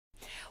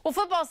Well,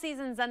 football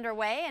season's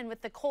underway, and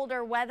with the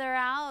colder weather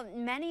out,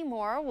 many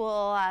more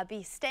will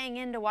be staying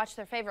in to watch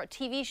their favorite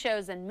TV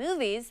shows and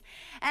movies.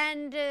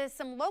 And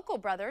some local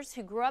brothers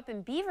who grew up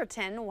in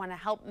Beaverton want to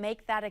help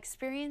make that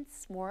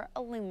experience more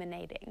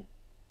illuminating.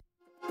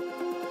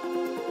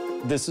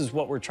 This is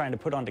what we're trying to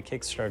put onto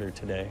Kickstarter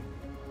today.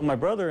 My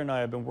brother and I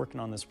have been working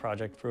on this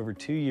project for over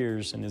 2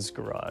 years in his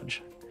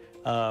garage.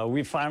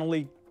 We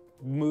finally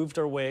moved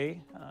our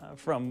way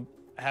from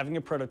having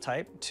a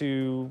prototype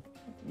to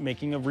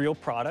making a real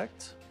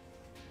product.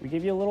 We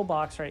give you a little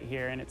box right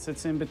here, and it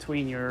sits in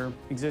between your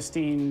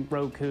existing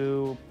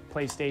Roku,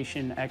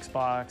 PlayStation,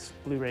 Xbox,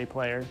 Blu-ray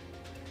player,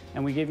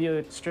 and we give you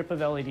a strip of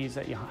LEDs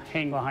that you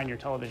hang behind your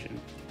television.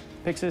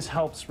 Pyxis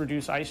helps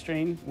reduce eye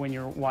strain when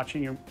you're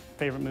watching your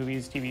favorite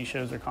movies, TV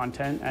shows, or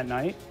content at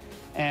night,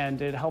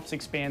 and it helps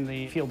expand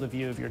the field of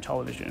view of your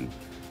television.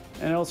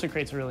 And it also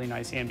creates a really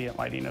nice ambient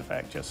lighting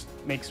effect, just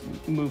makes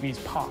movies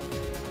pop.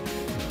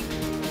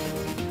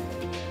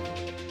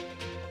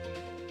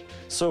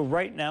 So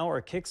right now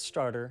our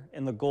Kickstarter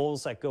and the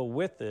goals that go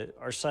with it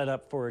are set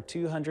up for a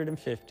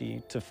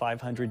 250 to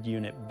 500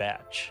 unit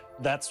batch.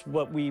 That's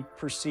what we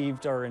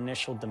perceived our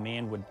initial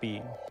demand would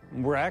be.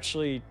 We're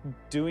actually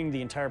doing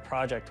the entire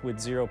project with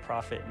zero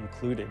profit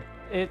included.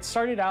 It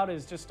started out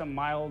as just a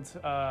mild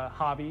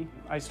hobby.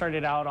 I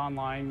started out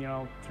online,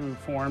 through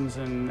forums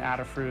and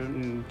Adafruit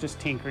and just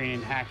tinkering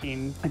and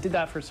hacking. I did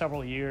that for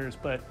several years,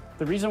 but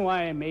the reason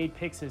why I made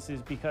Pyxis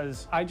is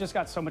because I just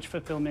got so much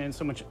fulfillment and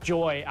so much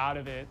joy out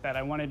of it that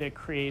I wanted to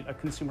create a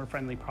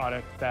consumer-friendly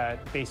product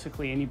that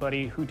basically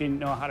anybody who didn't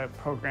know how to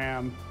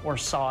program or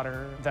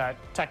solder, that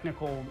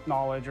technical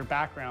knowledge or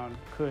background,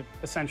 could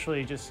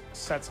essentially just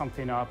set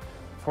something up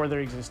for their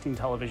existing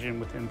television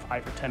within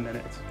 5 or 10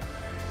 minutes.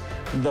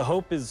 The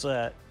hope is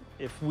that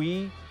if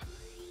we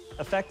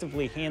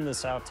effectively hand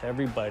this out to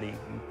everybody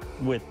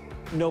with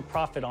no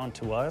profit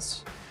onto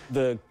us,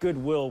 the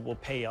goodwill will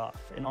pay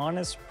off. An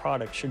honest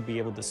product should be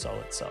able to sell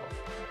itself.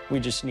 We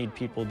just need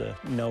people to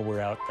know we're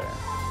out there.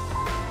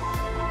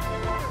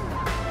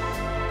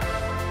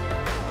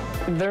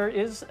 There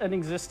is an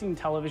existing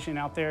television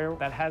out there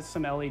that has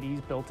some LEDs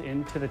built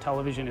into the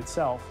television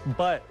itself.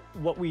 But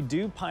what we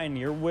do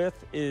pioneer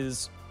with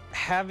is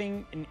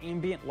having an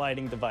ambient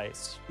lighting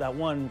device that,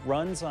 one,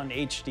 runs on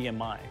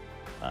HDMI,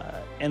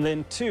 and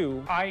then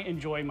two, I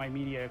enjoy my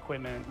media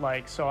equipment,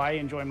 so I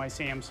enjoy my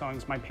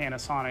Samsungs, my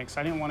Panasonics.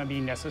 I didn't want to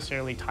be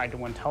necessarily tied to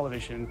one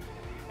television,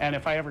 and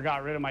if I ever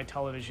got rid of my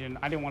television,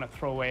 I didn't want to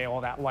throw away all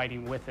that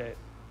lighting with it.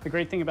 The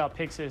great thing about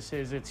Pyxis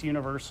is it's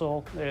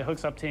universal. It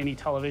hooks up to any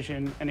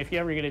television, and if you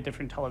ever get a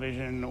different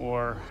television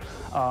or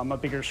a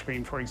bigger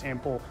screen, for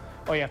example,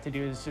 all you have to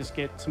do is just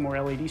get some more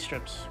LED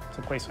strips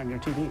to place on your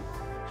TV.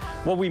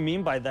 What we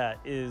mean by that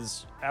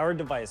is our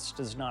device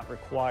does not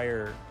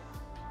require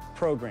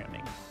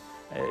programming.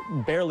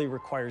 It barely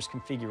requires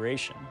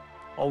configuration.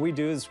 All we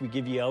do is we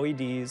give you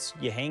LEDs,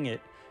 you hang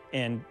it,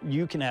 and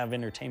you can have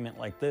entertainment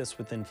like this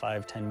within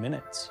 5–10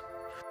 minutes.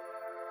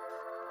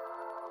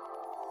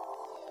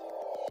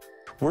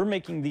 We're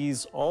making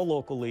these all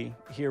locally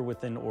here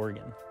within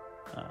Oregon.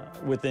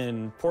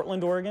 Within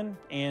Portland, Oregon,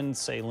 and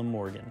Salem,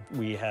 Oregon.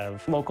 We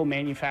have local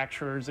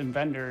manufacturers and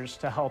vendors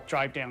to help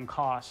drive down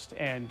cost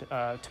and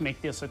to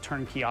make this a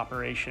turnkey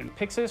operation.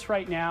 Pyxis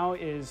right now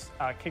is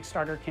a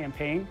Kickstarter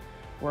campaign.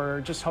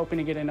 We're just hoping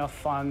to get enough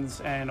funds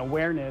and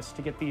awareness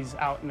to get these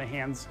out in the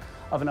hands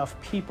of enough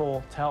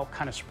people to help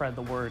kind of spread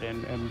the word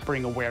and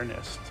bring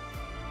awareness.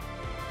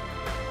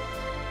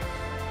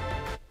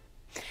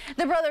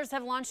 The brothers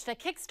have launched a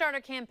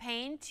Kickstarter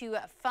campaign to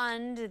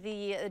fund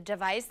the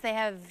device. They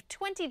have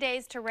 20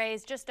 days to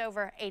raise just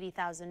over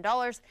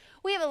 $80,000.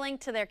 We have a link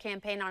to their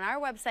campaign on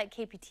our website,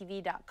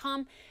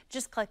 kptv.com.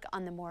 Just click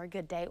on the More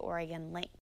Good Day Oregon link.